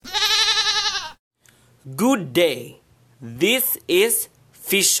Good day. This is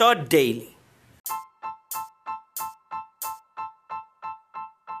Fisher Daily.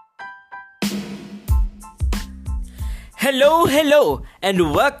 Hello,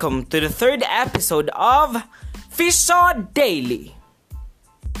 and welcome to the third episode of Fisher Daily.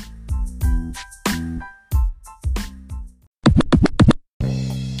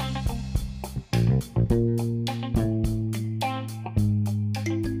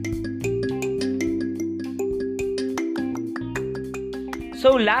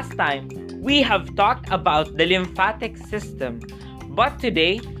 So last time, we have talked about the lymphatic system, but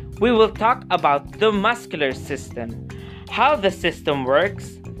today, we will talk about the muscular system, how the system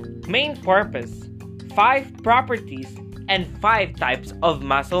works, main purpose, 5 properties, and 5 types of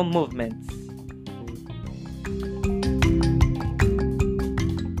muscle movements.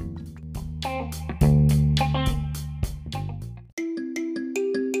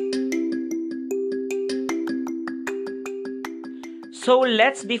 So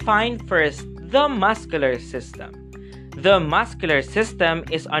let's define first the muscular system. The muscular system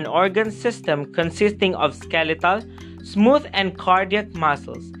is an organ system consisting of skeletal, smooth and cardiac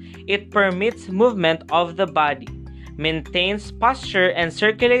muscles. It permits movement of the body, maintains posture and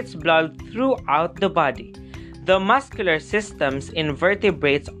circulates blood throughout the body. The muscular systems in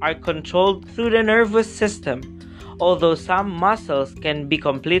vertebrates are controlled through the nervous system, although some muscles can be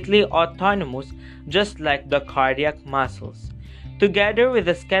completely autonomous, just like the cardiac muscles. Together with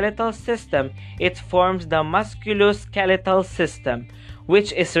the skeletal system, it forms the musculoskeletal system,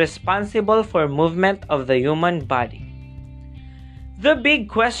 which is responsible for movement of the human body. The big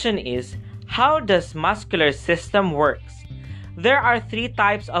question is, how does muscular system works? There are 3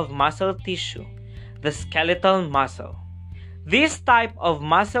 types of muscle tissue. The skeletal muscle. This type of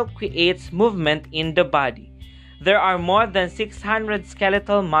muscle creates movement in the body. There are more than 600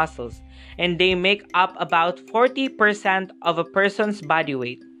 skeletal muscles, and they make up about 40% of a person's body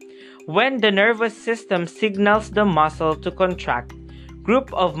weight. When the nervous system signals the muscle to contract,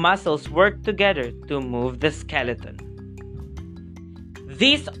 group of muscles work together to move the skeleton.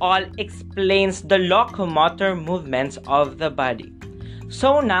 This all explains the locomotor movements of the body.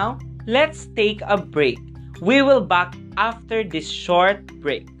 So now, let's take a break. We will back after this short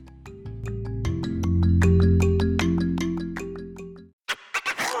break.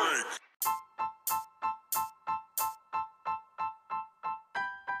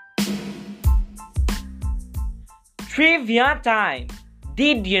 Trivia time!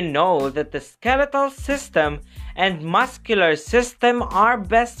 Did you know that the skeletal system and muscular system are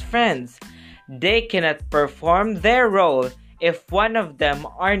best friends? They cannot perform their role if one of them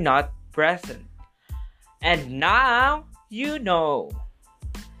are not present. And now you know.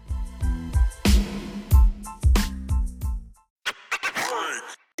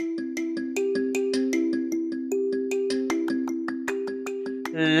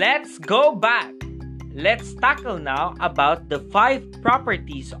 Let's go back. Let's tackle now about the 5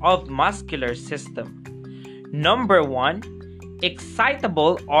 properties of muscular system. Number 1,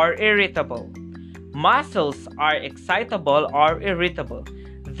 excitable or irritable. Muscles are excitable or irritable.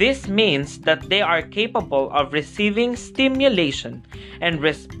 This means that they are capable of receiving stimulation and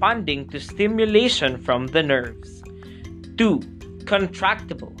responding to stimulation from the nerves. 2,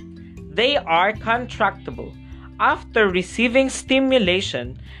 contractible. They are contractible. After receiving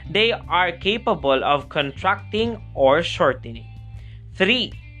stimulation, they are capable of contracting or shortening.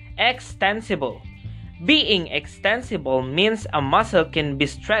 3. Extensible. Being extensible means a muscle can be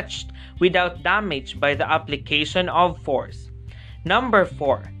stretched without damage by the application of force. Number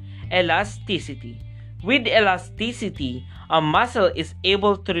 4. Elasticity. With elasticity, a muscle is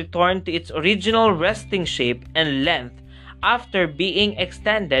able to return to its original resting shape and length after being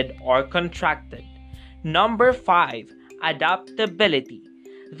extended or contracted. Number 5. Adaptability.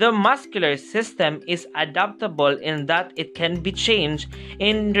 The muscular system is adaptable in that it can be changed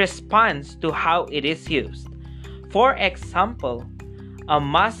in response to how it is used. For example, a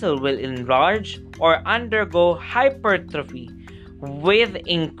muscle will enlarge or undergo hypertrophy with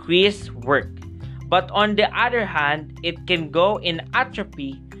increased work. But on the other hand, it can go in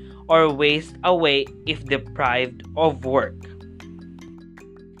atrophy or waste away if deprived of work.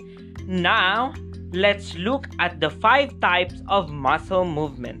 Now, let's look at the 5 types of muscle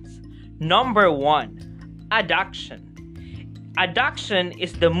movements. Number 1, adduction. Adduction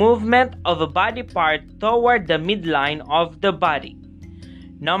is the movement of a body part toward the midline of the body.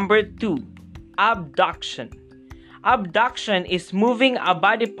 Number 2, abduction. Abduction is moving a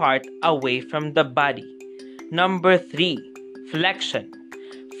body part away from the body. Number 3, flexion.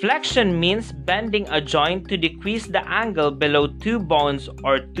 Flexion means bending a joint to decrease the angle below 2 bones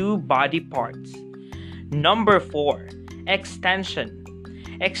or 2 body parts. Number 4. Extension.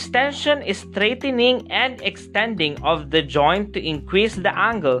 Extension is straightening and extending of the joint to increase the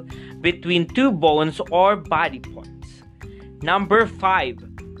angle between two bones or body parts. Number 5.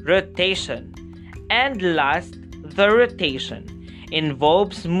 Rotation. And last, the rotation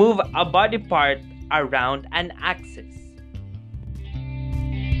involves move a body part around an axis.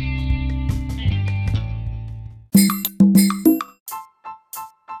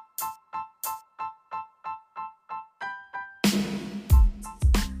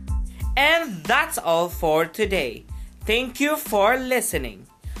 And that's all for today. Thank you for listening.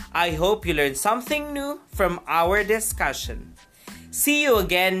 I hope you learned something new from our discussion. See you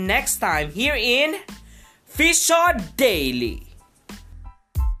again next time here in Physio Daily.